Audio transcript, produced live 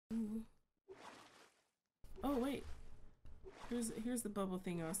Oh wait, here's the bubble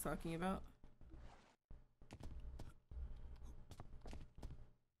thing I was talking about.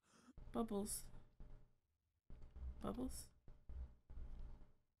 Bubbles. Bubbles.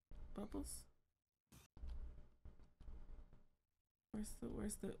 Bubbles.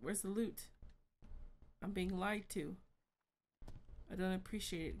 Where's the loot? I'm being lied to. I don't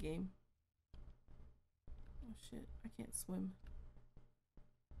appreciate it, game. Oh shit, I can't swim.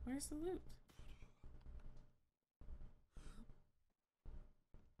 Where's the loot?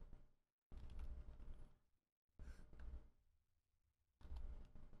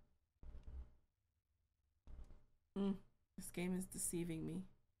 This game is deceiving me.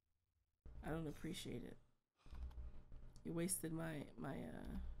 I don't appreciate it. You wasted my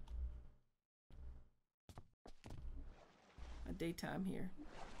daytime here.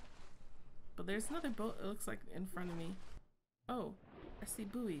 But there's another boat, it looks like, in front of me. Oh, I see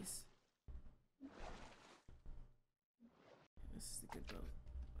buoys. This is a good boat.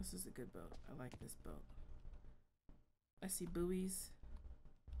 This is a good boat. I like this boat. I see buoys.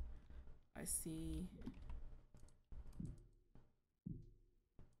 I see...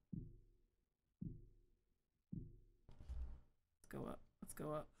 Let's go up. Let's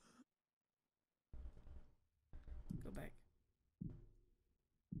go up. Go back.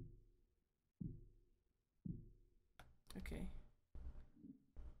 Okay.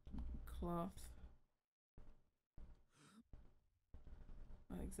 Cloth.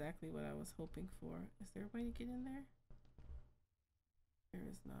 Not exactly what I was hoping for. Is there a way to get in there? There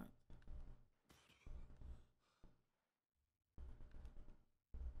is not.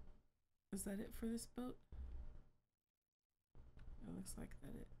 Is that it for this boat? It looks like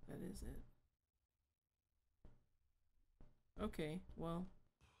that is it. Okay, well,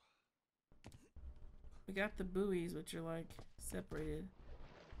 we got the buoys, which are like separated.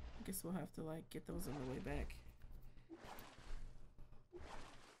 I guess we'll have to like get those on the way back.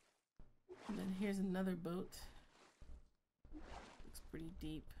 And then here's another boat. Looks pretty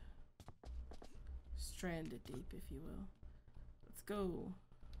deep. Stranded deep, if you will. Let's go.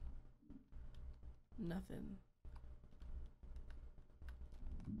 Nothing.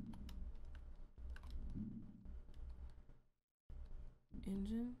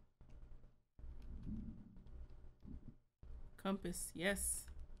 Engine. Compass, yes.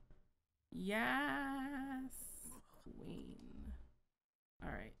 Yes. Queen.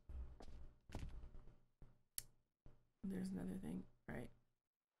 Alright. There's another thing. Alright.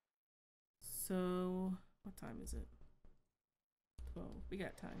 So, what time is it? 12. We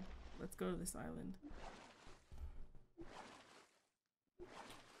got time. Let's go to this island.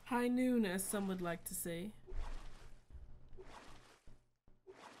 High noon, as some would like to say.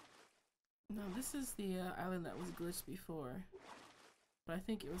 No, this is the island that was glitched before. But I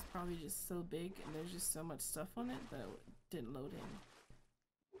think it was probably just so big and there's just so much stuff on it that it didn't load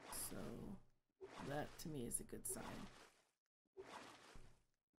in. So, that to me is a good sign.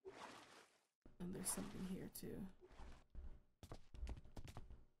 And there's something here too.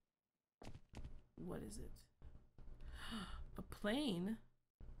 What is it? A plane?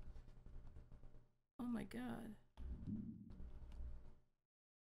 Oh my god.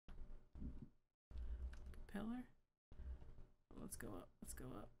 Propeller? Let's go up. Let's go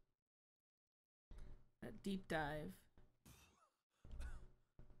up. That deep dive.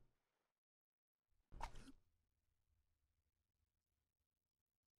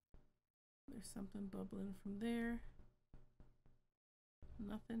 There's something bubbling from there.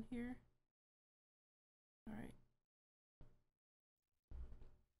 Nothing here. Alright.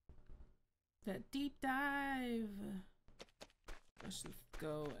 That deep dive. Let's just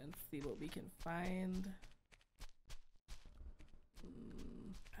go and see what we can find.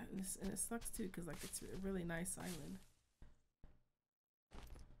 And it sucks too because like it's a really nice island.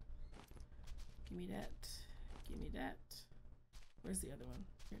 Give me that. Give me that. Where's the other one?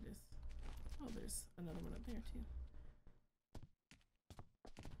 Here it is. Oh, there's another one up there too.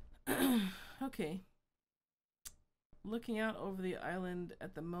 Okay. Looking out over the island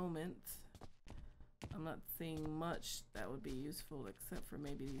at the moment, I'm not seeing much that would be useful except for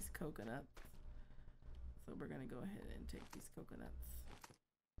maybe these coconuts. So we're gonna go ahead and take these coconuts.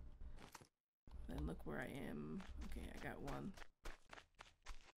 Then look where I am. Okay, I got one.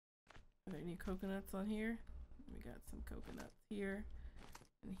 Are there any coconuts on here? We got some coconuts here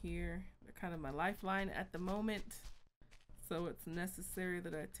and here. They're kind of my lifeline at the moment. So it's necessary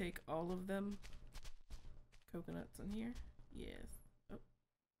that I take all of them. Coconuts on here? Yes. Oh.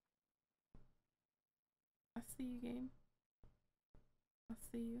 I see you, game. I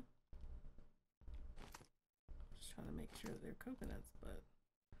see you. I'm just trying to make sure that they're coconuts, but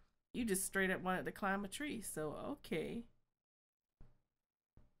You just straight up wanted to climb a tree, so okay.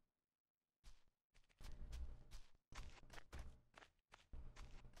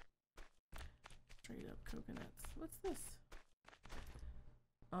 Straight up coconuts. What's this?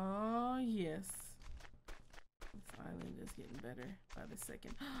 Oh, yes. This island is getting better by the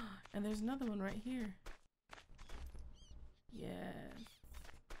second. And there's another one right here. Yes.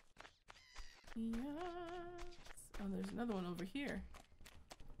 Yes. Oh, there's another one over here.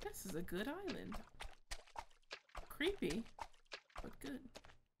 This is a good island. Creepy, but good.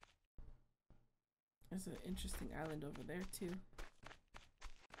 There's an interesting island over there too.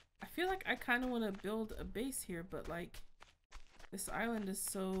 I feel like I kind of want to build a base here, but like this island is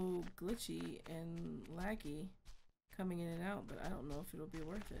so glitchy and laggy coming in and out that I don't know if it'll be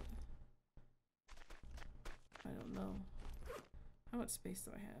worth it. I don't know. How much space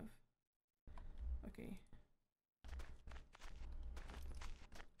do I have? Okay.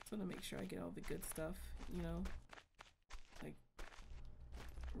 Just want to make sure I get all the good stuff, you know? Like,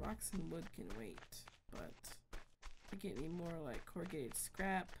 rocks and wood can wait, but I get any more like corrugated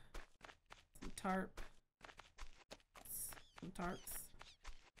scrap, some tarp, some tarps.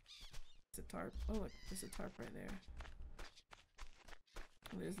 It's a tarp. Oh, look, there's a tarp right there.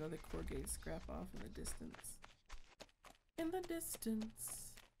 And there's another corrugated scrap off in the distance. In the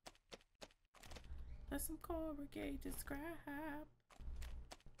distance, there's some corrugated scrap.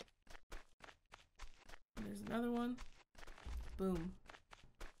 And there's another one. Boom.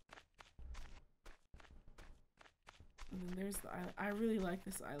 And then there's the island. I really like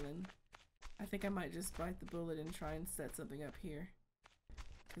this island. I think I might just bite the bullet and try and set something up here,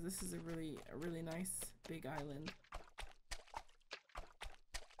 because this is a really nice big island.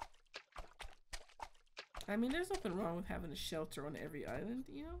 I mean, there's nothing wrong with having a shelter on every island,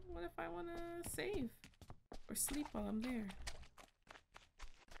 you know? What if I want to save or sleep while I'm there?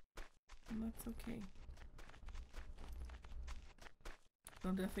 And that's okay.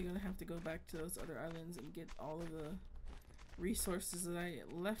 I'm definitely going to have to go back to those other islands and get all of the resources that I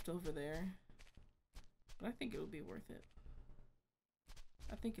left over there. But I think it will be worth it.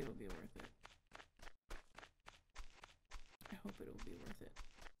 I think it will be worth it. I hope it will be worth it.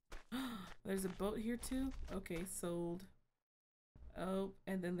 There's a boat here too? Okay, sold. Oh,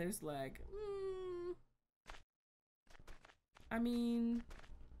 and then there's lag. I mean,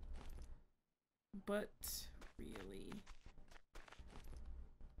 but really,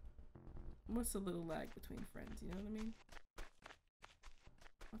 what's a little lag between friends? You know what I mean?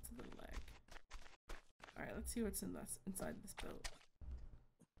 What's a little lag? Alright, let's see what's inside this boat.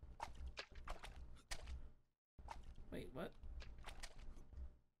 Wait, what?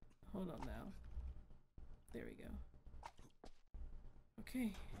 Hold on now. There we go.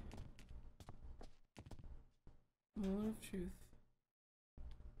 Okay. Moment of truth.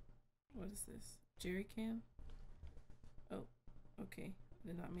 What is this? Jerry can? Oh, okay.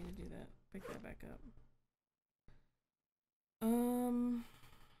 Did not mean to do that. Pick that back up.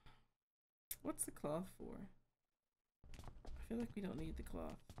 What's the cloth for? I feel like we don't need the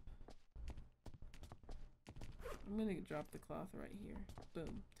cloth. I'm gonna drop the cloth right here.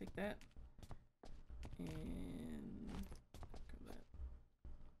 Boom. Take that. And grab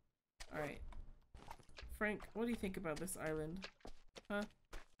that. Alright. Frank, what do you think about this island? Huh?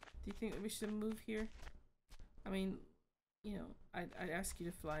 Do you think that we should move here? I mean, you know, I'd ask you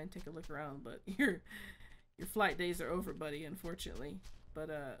to fly and take a look around, but your flight days are over, buddy, unfortunately. But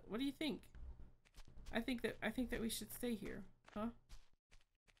what do you think? I think that we should stay here, huh?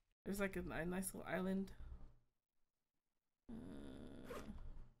 There's like a nice little island.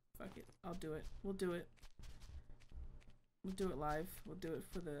 Fuck it, I'll do it. We'll do it. We'll do it live. We'll do it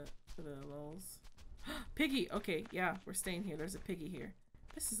for the lulz. Piggy. Okay, yeah, we're staying here. There's a piggy here.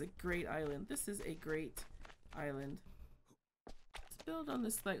 This is a great island. This is a great island. Let's build on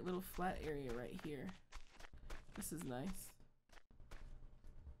this like little flat area right here. This is nice.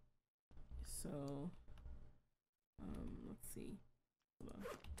 So, let's see. Hold on.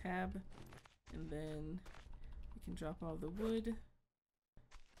 Tab, and then we can drop all the wood. And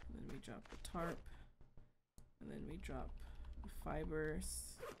then we drop the tarp, and then we drop the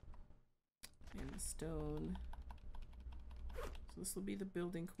fibers and the stone. So this will be the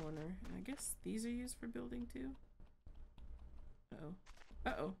building corner, and I guess these are used for building too. Uh-oh.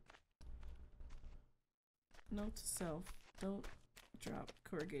 Uh-oh. Note to self, don't drop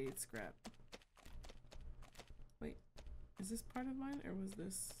corrugated scrap. Wait, is this part of mine, or was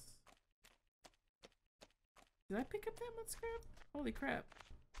this... Did I pick up that much scrap? Holy crap.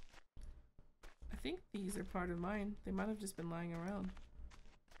 I think these are part of mine. They might have just been lying around.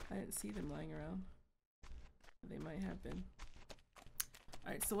 I didn't see them lying around. They might have been.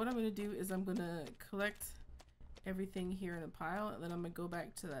 Alright, so what I'm gonna do is I'm gonna collect everything here in a pile, and then I'm gonna go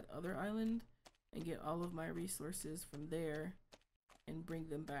back to that other island and get all of my resources from there and bring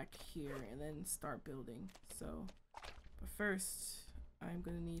them back here and then start building. So, but first, I'm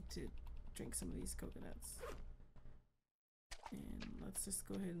gonna need to drink some of these coconuts. And let's just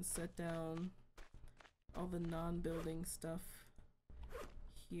go ahead and set down all the non-building stuff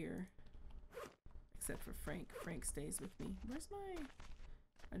here. Except for Frank. Frank stays with me. Where's my...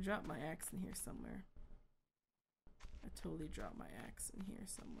 I dropped my axe in here somewhere. I totally dropped my axe in here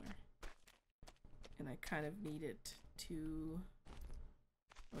somewhere. And I kind of need it to...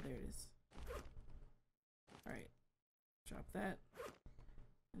 Oh, there it is. Alright. Drop that.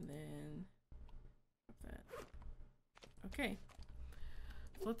 And then... drop that. Okay.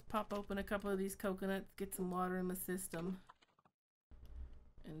 So let's pop open a couple of these coconuts, get some water in my system.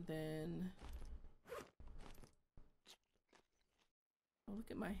 And then... oh,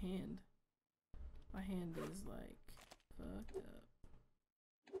 look at my hand. My hand is like fucked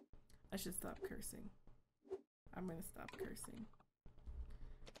up. I should stop cursing. I'm gonna stop cursing.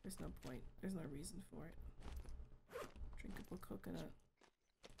 There's no point. There's no reason for it. Drinkable coconut.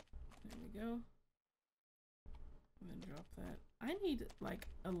 There we go. And then drop that. I need like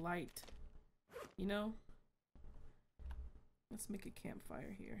a light. You know? Let's make a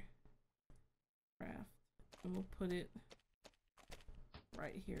campfire here. Craft. And we'll put it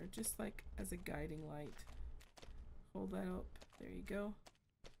right here, just like as a guiding light. Hold that up. There you go.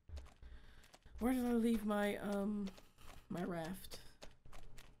 Where did I leave my my raft?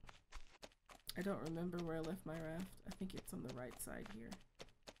 I don't remember where I left my raft. I think it's on the right side here.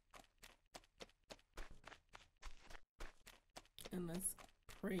 And let's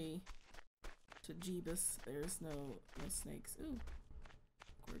pray to Jeebus there's no snakes. Ooh.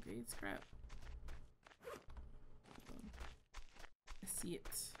 Corrugated scrap. I see it.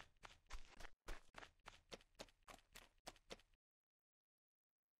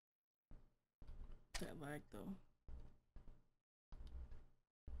 That lag though.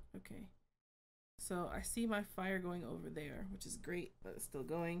 Okay. So I see my fire going over there, which is great, but it's still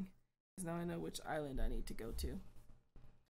going. Because now I know which island I need to go to.